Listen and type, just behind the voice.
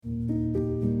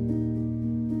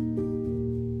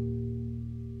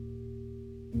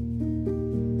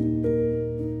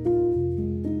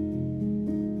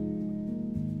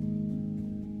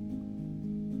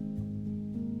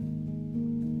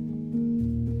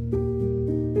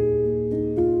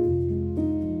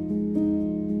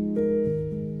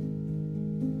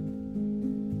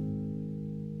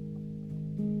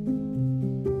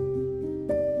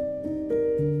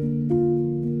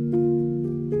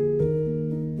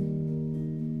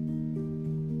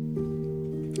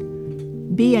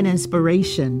Be an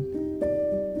inspiration.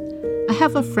 I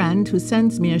have a friend who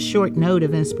sends me a short note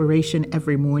of inspiration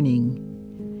every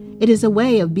morning. It is a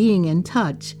way of being in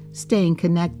touch, staying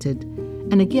connected,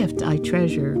 and a gift I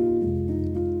treasure.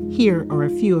 Here are a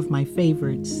few of my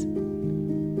favorites.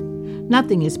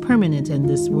 Nothing is permanent in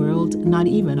this world, not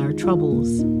even our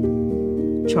troubles.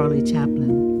 Charlie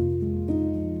Chaplin.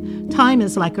 Time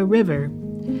is like a river.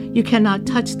 You cannot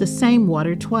touch the same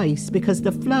water twice because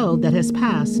the flow that has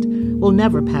passed will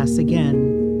never pass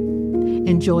again.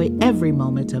 Enjoy every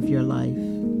moment of your life.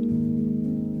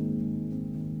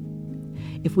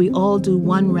 If we all do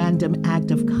one random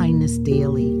act of kindness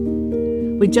daily,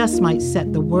 we just might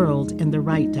set the world in the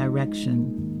right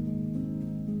direction.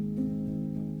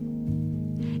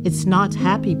 It's not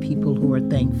happy people who are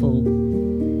thankful.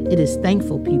 It is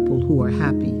thankful people who are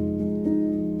happy.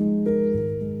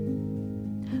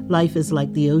 Life is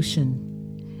like the ocean.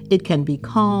 It can be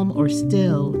calm or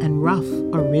still and rough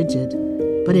or rigid,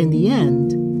 but in the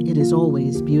end, it is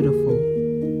always beautiful.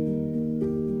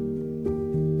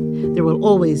 There will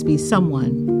always be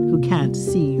someone who can't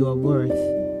see your worth.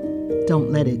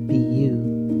 Don't let it be you.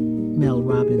 Mel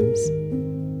Robbins.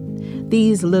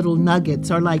 These little nuggets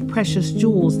are like precious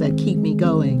jewels that keep me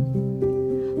going.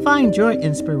 Find your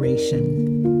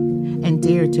inspiration and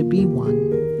dare to be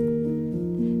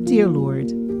one. Dear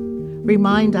Lord,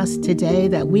 remind us today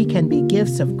that we can be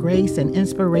gifts of grace and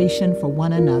inspiration for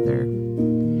one another,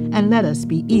 and let us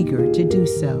be eager to do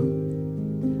so.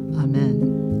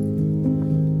 Amen.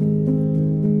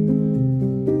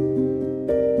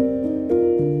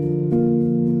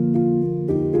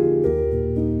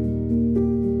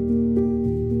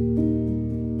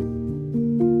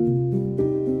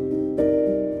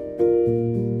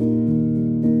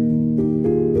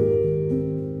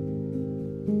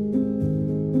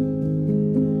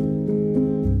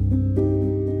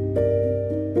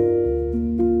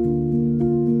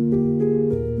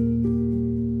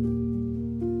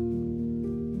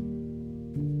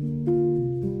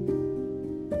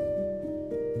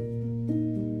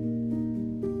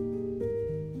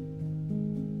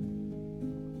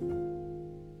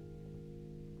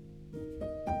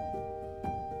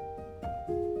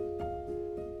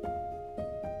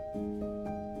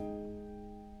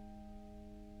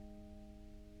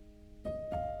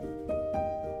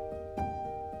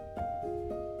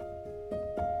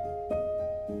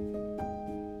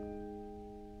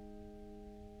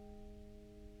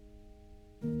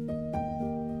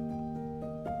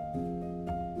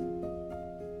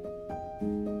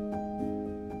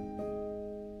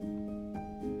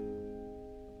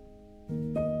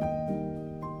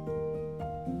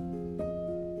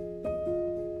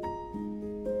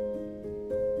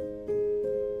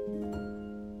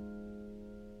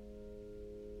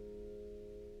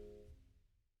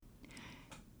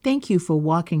 Thank you for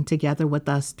walking together with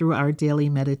us through our daily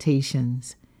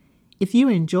meditations. If you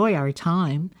enjoy our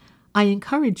time, I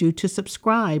encourage you to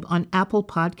subscribe on Apple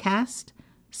Podcast,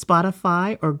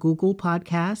 Spotify, or Google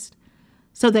Podcast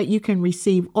so that you can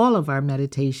receive all of our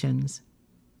meditations.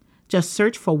 Just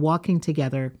search for Walking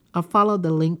Together or follow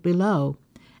the link below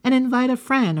and invite a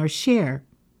friend or share.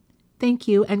 Thank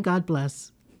you and God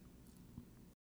bless.